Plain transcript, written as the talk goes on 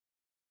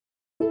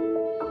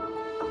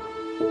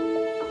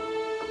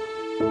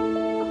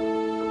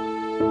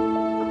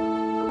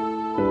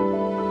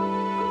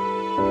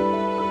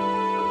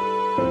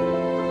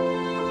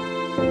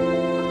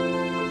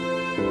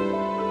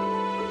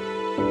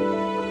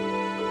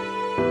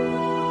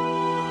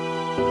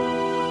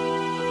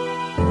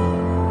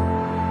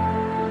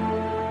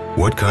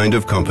What kind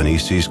of company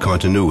sees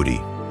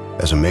continuity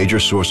as a major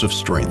source of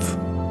strength?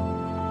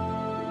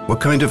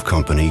 What kind of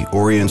company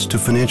orients to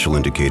financial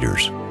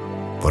indicators,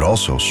 but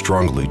also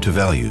strongly to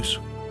values?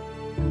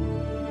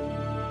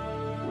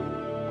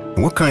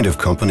 And what kind of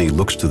company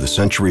looks to the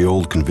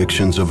century-old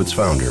convictions of its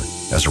founder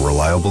as a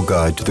reliable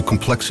guide to the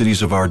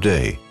complexities of our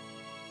day,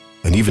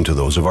 and even to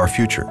those of our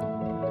future?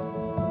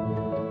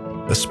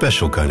 A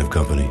special kind of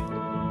company.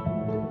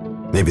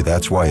 Maybe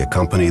that's why a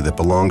company that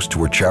belongs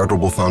to a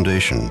charitable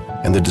foundation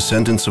and the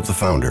descendants of the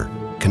founder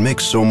can make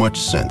so much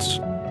sense.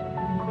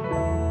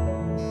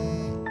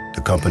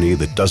 A company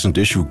that doesn't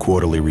issue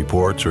quarterly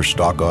reports or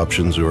stock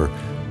options or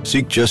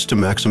seek just to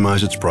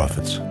maximize its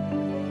profits.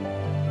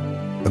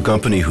 A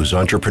company whose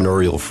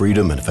entrepreneurial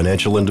freedom and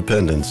financial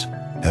independence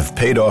have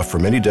paid off for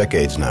many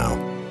decades now.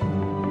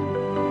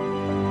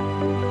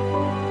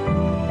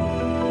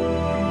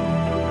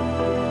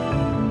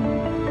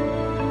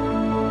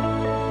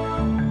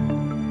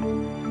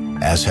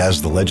 As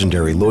has the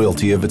legendary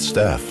loyalty of its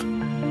staff.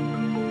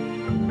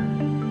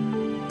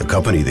 A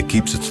company that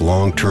keeps its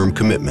long-term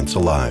commitments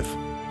alive.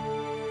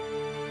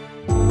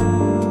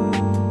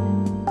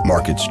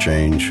 Markets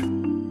change,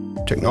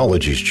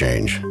 technologies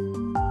change.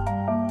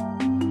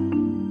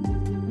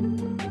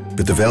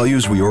 But the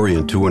values we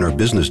orient to in our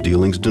business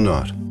dealings do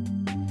not.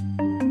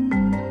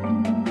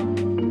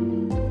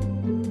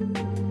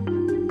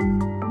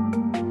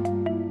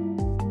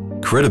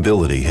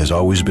 Credibility has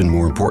always been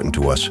more important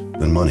to us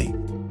than money.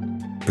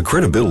 But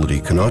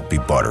credibility cannot be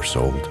bought or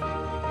sold.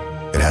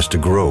 It has to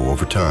grow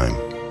over time.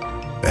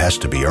 It has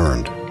to be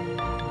earned,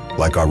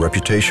 like our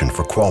reputation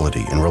for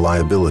quality and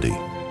reliability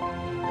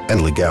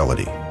and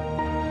legality.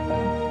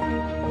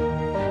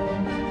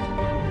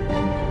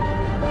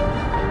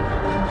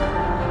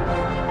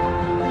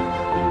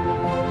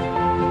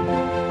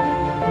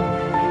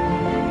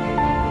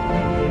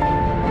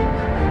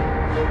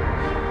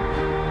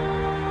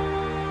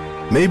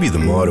 Maybe the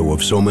motto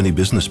of so many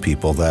business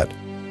people that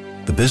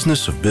the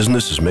business of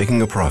business is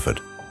making a profit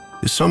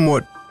is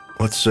somewhat,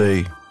 let's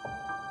say,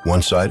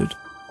 one-sided?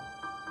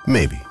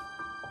 Maybe.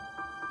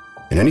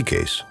 In any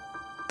case,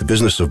 the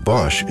business of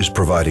Bosch is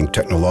providing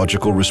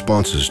technological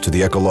responses to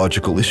the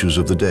ecological issues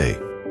of the day.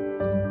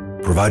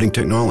 Providing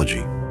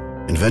technology,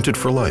 invented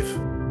for life.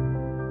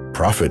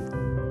 Profit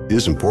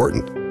is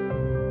important,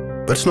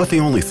 but it's not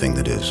the only thing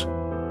that is.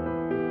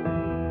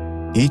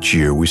 Each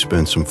year we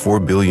spend some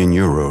 4 billion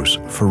euros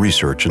for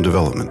research and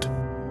development.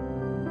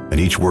 And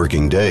each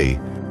working day,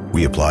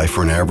 we apply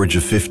for an average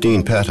of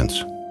 15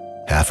 patents,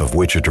 half of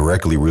which are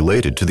directly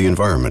related to the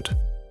environment.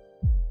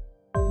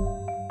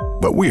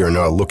 But we are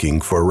not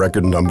looking for a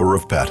record number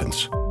of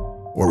patents,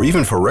 or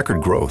even for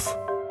record growth.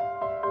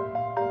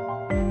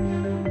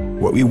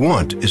 What we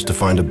want is to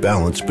find a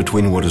balance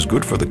between what is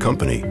good for the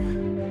company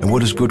and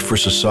what is good for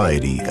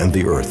society and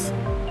the earth.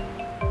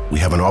 We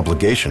have an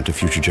obligation to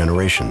future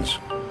generations.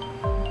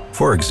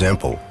 For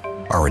example,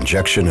 our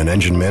injection and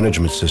engine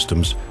management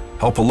systems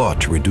help a lot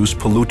to reduce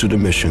polluted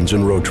emissions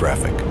in road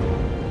traffic,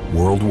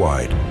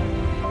 worldwide.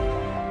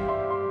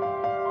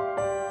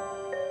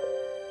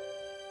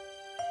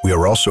 We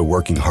are also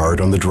working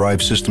hard on the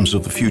drive systems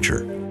of the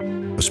future,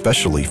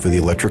 especially for the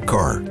electric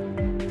car.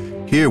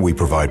 Here we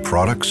provide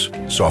products,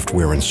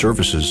 software and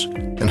services,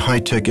 and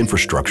high-tech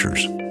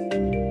infrastructures.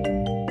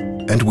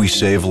 And we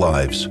save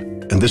lives,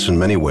 and this in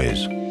many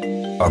ways.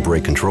 Our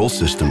brake control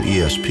system,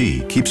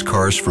 ESP, keeps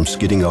cars from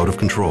skidding out of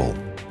control,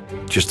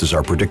 just as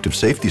our predictive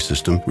safety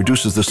system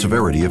reduces the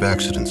severity of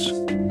accidents.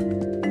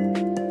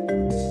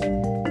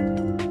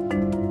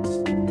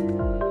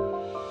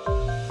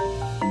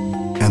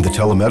 And the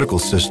telemedical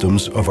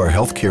systems of our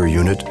healthcare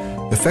unit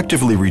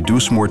effectively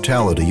reduce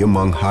mortality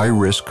among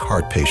high-risk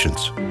heart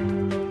patients.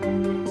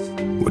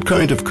 What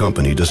kind of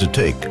company does it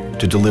take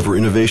to deliver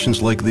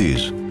innovations like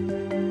these?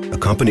 A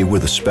company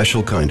with a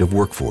special kind of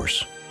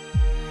workforce.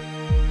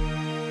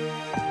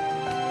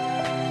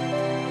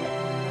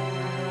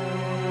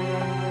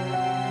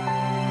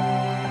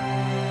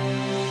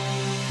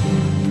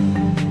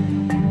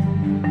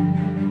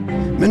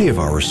 Many of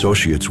our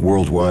associates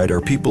worldwide are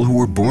people who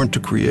were born to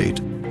create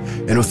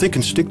and who think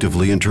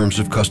instinctively in terms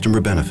of customer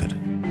benefit.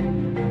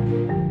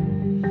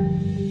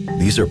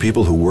 These are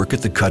people who work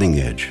at the cutting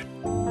edge.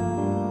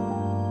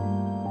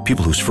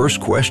 People whose first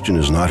question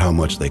is not how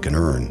much they can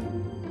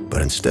earn,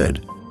 but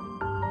instead,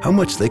 how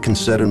much they can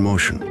set in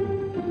motion.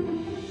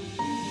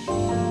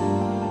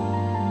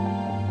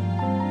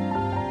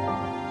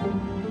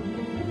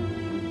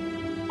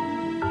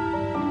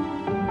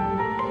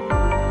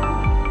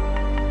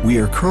 We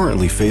are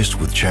currently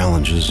faced with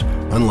challenges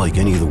unlike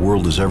any the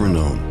world has ever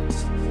known.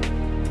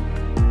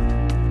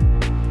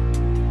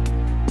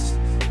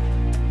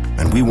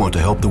 And we want to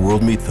help the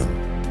world meet them.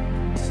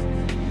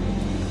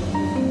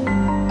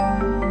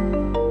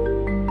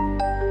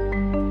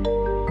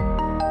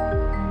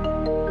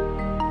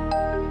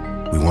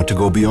 We want to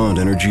go beyond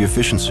energy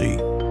efficiency.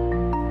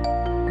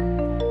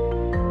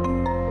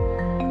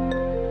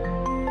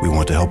 We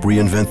want to help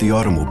reinvent the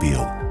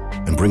automobile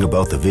and bring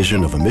about the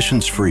vision of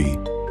emissions-free,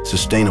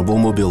 sustainable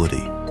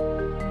mobility.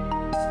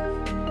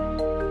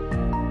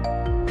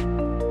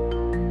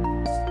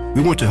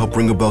 We want to help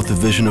bring about the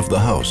vision of the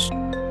house,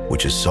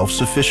 which is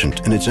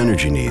self-sufficient in its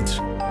energy needs.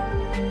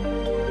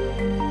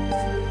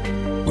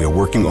 We are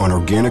working on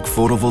organic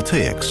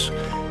photovoltaics,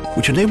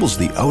 which enables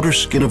the outer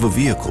skin of a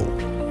vehicle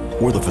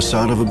or the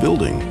facade of a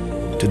building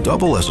to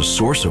double as a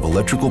source of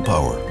electrical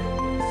power.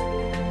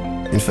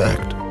 In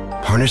fact,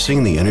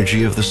 harnessing the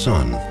energy of the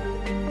sun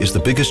is the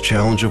biggest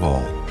challenge of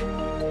all.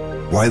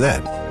 Why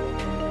that?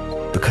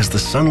 Because the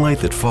sunlight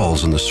that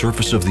falls on the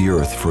surface of the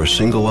earth for a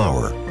single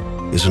hour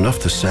is enough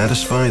to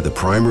satisfy the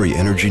primary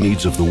energy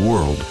needs of the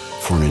world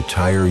for an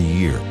entire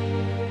year.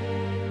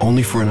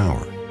 Only for an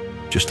hour.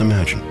 Just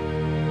imagine.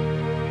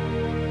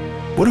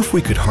 What if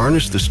we could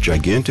harness this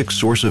gigantic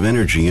source of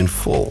energy in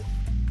full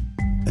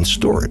and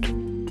store it?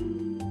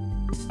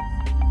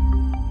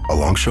 A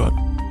long shot?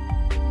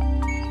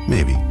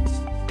 Maybe.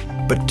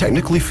 But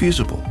technically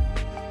feasible,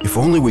 if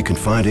only we can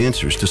find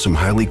answers to some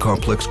highly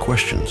complex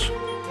questions.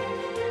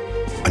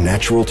 A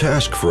natural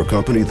task for a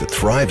company that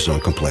thrives on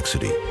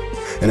complexity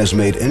and has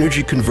made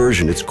energy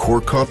conversion its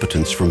core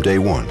competence from day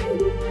one.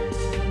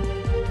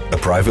 A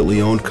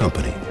privately owned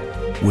company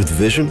with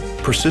vision,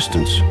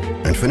 persistence,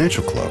 and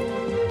financial clout.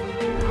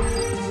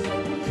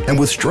 And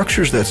with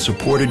structures that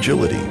support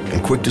agility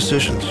and quick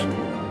decisions.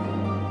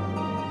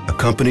 A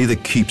company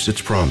that keeps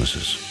its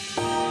promises.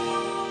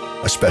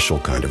 A special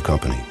kind of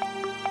company.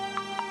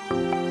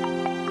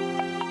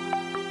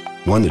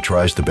 One that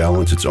tries to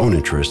balance its own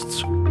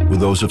interests with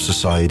those of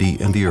society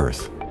and the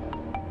earth,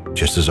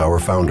 just as our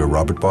founder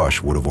Robert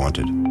Bosch would have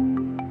wanted.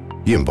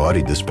 He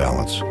embodied this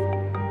balance.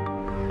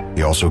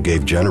 He also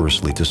gave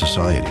generously to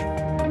society.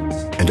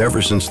 And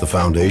ever since the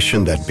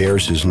foundation that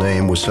bears his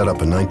name was set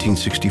up in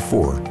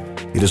 1964,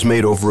 it has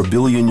made over €1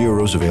 billion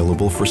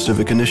available for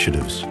civic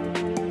initiatives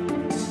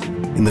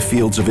in the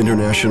fields of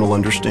international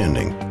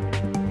understanding,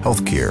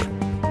 healthcare,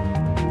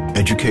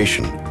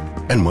 education,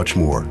 and much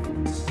more.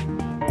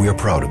 We are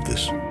proud of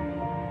this.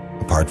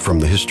 Apart from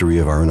the history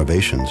of our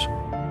innovations,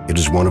 it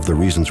is one of the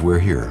reasons we're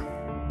here.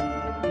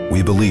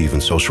 We believe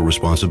in social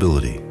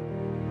responsibility,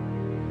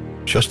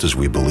 just as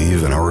we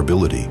believe in our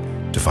ability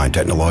to find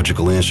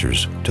technological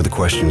answers to the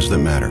questions that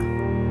matter.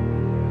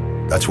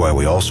 That's why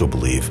we also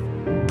believe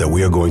that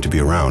we are going to be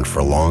around for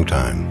a long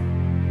time.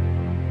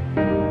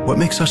 What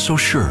makes us so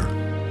sure?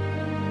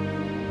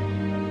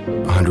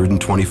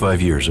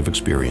 125 years of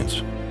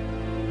experience.